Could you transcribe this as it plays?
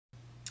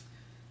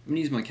going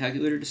to use my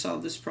calculator to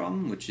solve this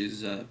problem, which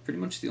is pretty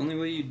much the only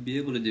way you'd be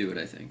able to do it,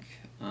 I think.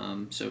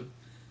 So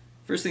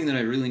first thing that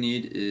I really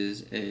need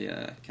is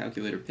a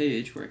calculator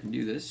page where I can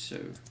do this, so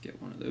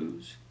get one of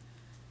those.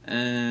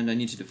 And I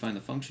need to define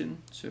the function,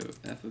 so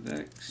f of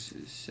x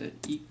is set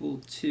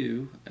equal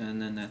to,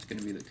 and then that's going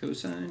to be the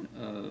cosine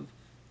of,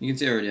 you can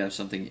see I already have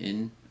something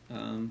in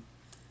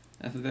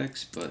f of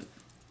x, but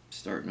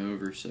starting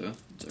over, so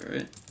it's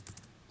alright,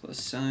 plus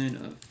sine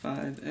of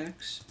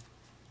 5x.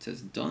 It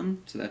says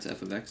done, so that's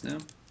f of x now.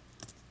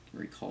 Can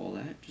recall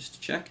that just to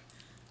check.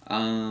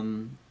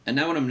 And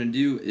now what I'm going to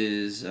do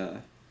is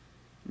I'm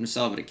going to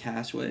solve it a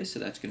CAS way, so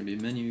that's going to be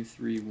menu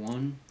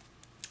 3.1,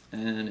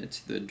 and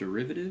it's the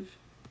derivative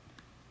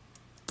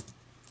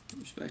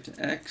with respect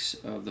to x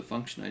of the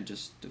function I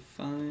just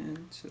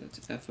defined, so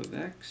that's f of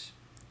x.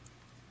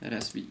 That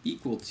has to be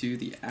equal to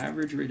the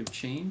average rate of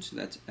change, so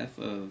that's f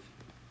of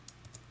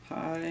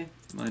pi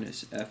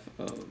minus f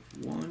of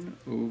 1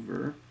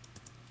 over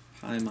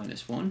pi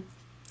minus 1,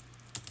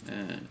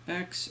 and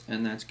x,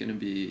 and that's going to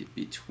be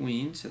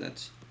between, so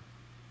that's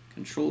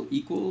control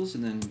equals,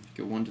 and then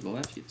go 1 to the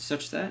left, you get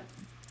such that,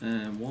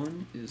 and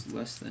 1 is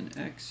less than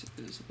x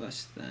is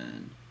less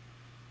than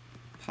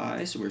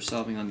pi, so we're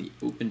solving on the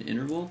open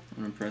interval.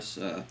 I'm going to press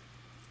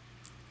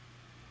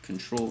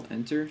control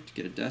enter to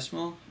get a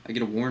decimal. I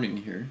get a warning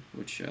here,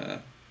 which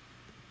let's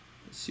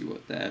see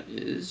what that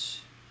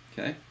is.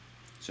 Okay,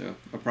 so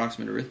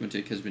approximate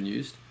arithmetic has been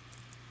used.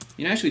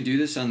 You can actually do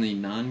this on the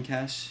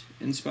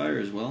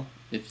non-CAS-Nspire as well,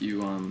 if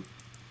you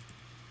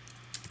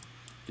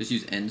just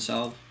use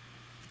nsolve,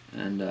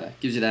 and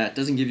gives you that. It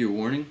doesn't give you a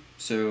warning,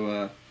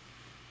 so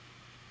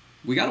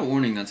we got a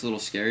warning that's a little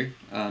scary.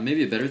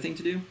 Maybe a better thing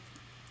to do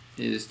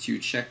is to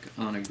check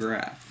on a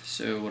graph.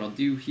 So what I'll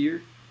do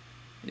here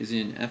is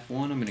in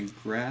F1 I'm going to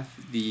graph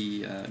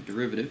the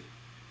derivative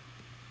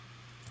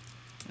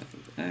f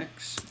of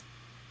x.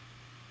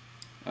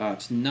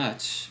 It's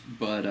nuts,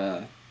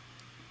 but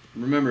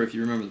remember, if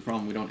you remember the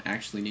problem, we don't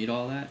actually need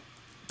all that.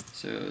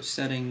 So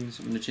settings,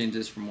 I'm going to change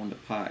this from 1 to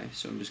pi,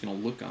 so I'm just going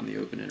to look on the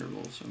open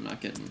interval, so I'm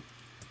not getting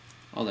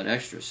all that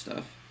extra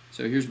stuff.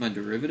 So here's my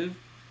derivative.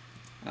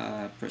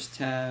 Press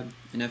tab.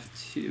 In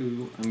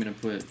F2 I'm going to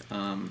put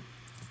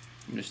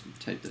I'm just going to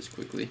type this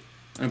quickly.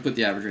 I'm going to put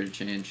the average rate of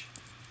change.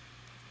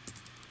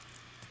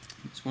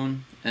 This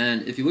one.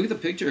 And if you look at the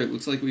picture, it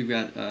looks like we've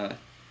got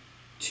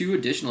 2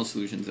 additional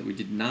solutions that we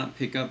did not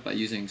pick up by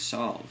using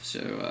solve.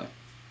 So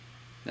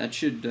that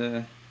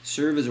should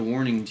serve as a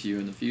warning to you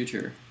in the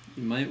future.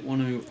 You might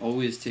want to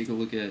always take a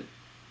look at a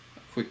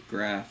quick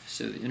graph.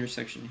 So the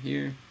intersection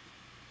here,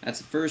 that's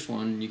the first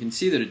one. You can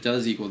see that it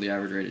does equal the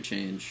average rate of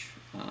change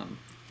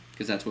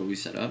because that's what we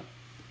set up.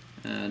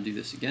 Do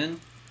this again.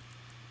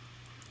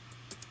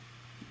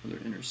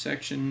 Another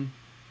intersection.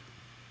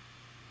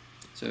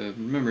 So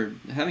remember,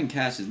 having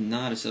CAS is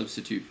not a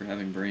substitute for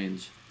having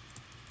brains,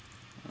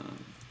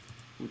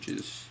 which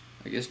is,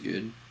 I guess,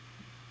 good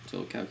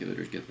until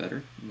calculators get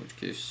better, in which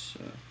case,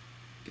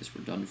 I guess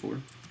we're done for.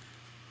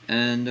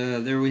 And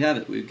there we have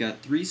it. We've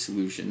got 3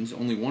 solutions,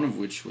 only one of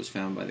which was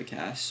found by the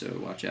CAS, so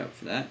watch out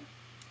for that.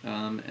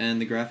 And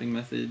the graphing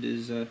method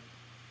is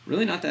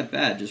really not that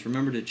bad. Just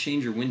remember to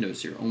change your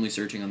windows so you're only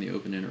searching on the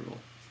open interval.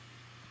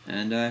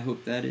 And I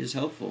hope that is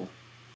helpful.